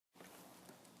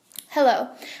Hello,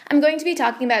 I'm going to be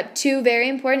talking about two very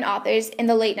important authors in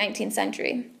the late 19th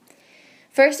century.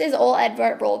 First is Ole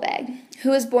Edvart Rolvaag, who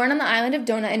was born on the island of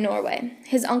Dona in Norway.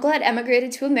 His uncle had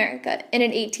emigrated to America and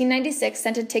in 1896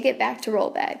 sent a ticket back to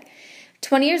Rolvaag.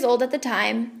 20 years old at the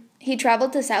time, he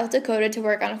traveled to South Dakota to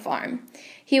work on a farm.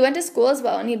 He went to school as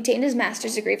well and he obtained his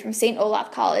master's degree from St.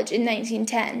 Olaf College in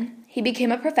 1910. He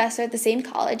became a professor at the same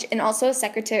college and also a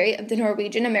secretary of the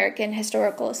Norwegian American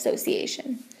Historical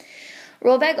Association.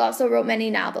 Rolvaag also wrote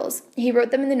many novels. He wrote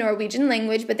them in the Norwegian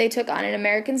language, but they took on an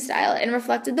American style and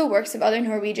reflected the works of other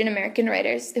Norwegian American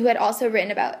writers who had also written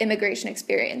about immigration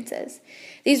experiences.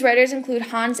 These writers include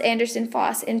Hans Andersen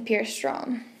Foss and Pierce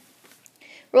Strong.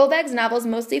 Rolvaag's novels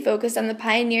mostly focused on the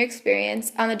pioneer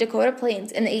experience on the Dakota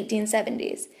Plains in the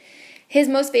 1870s. His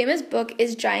most famous book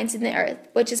is Giants in the Earth,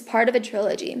 which is part of a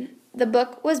trilogy. The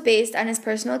book was based on his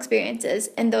personal experiences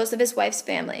and those of his wife's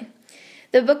family.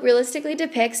 The book realistically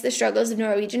depicts the struggles of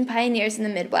Norwegian pioneers in the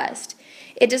Midwest.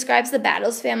 It describes the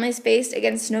battles families faced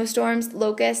against snowstorms,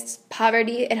 locusts,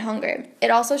 poverty, and hunger. It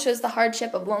also shows the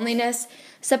hardship of loneliness,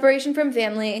 separation from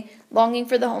family, longing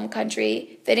for the home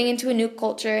country, fitting into a new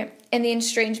culture, and the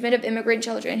estrangement of immigrant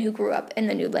children who grew up in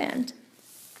the new land.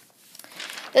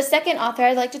 The second author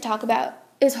I'd like to talk about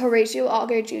is Horatio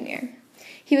Alger Jr.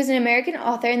 He was an American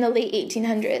author in the late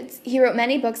 1800s. He wrote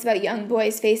many books about young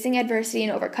boys facing adversity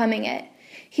and overcoming it.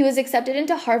 He was accepted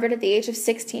into Harvard at the age of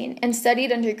 16 and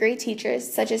studied under great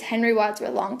teachers such as Henry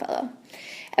Wadsworth Longfellow.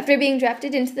 After being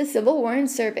drafted into the Civil War and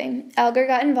serving, Alger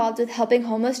got involved with helping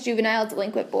homeless juvenile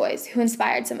delinquent boys, who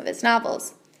inspired some of his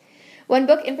novels. One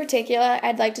book in particular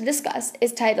I'd like to discuss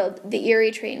is titled The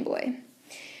Erie Train Boy.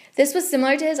 This was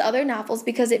similar to his other novels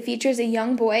because it features a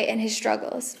young boy and his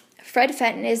struggles. Fred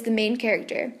Fenton is the main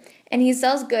character, and he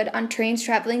sells goods on trains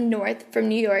traveling north from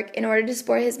New York in order to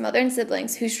support his mother and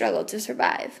siblings who struggled to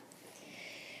survive.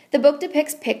 The book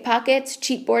depicts pickpockets,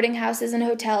 cheap boarding houses and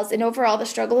hotels, and overall the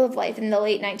struggle of life in the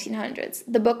late 1900s.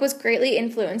 The book was greatly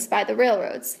influenced by the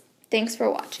railroads. Thanks for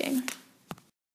watching.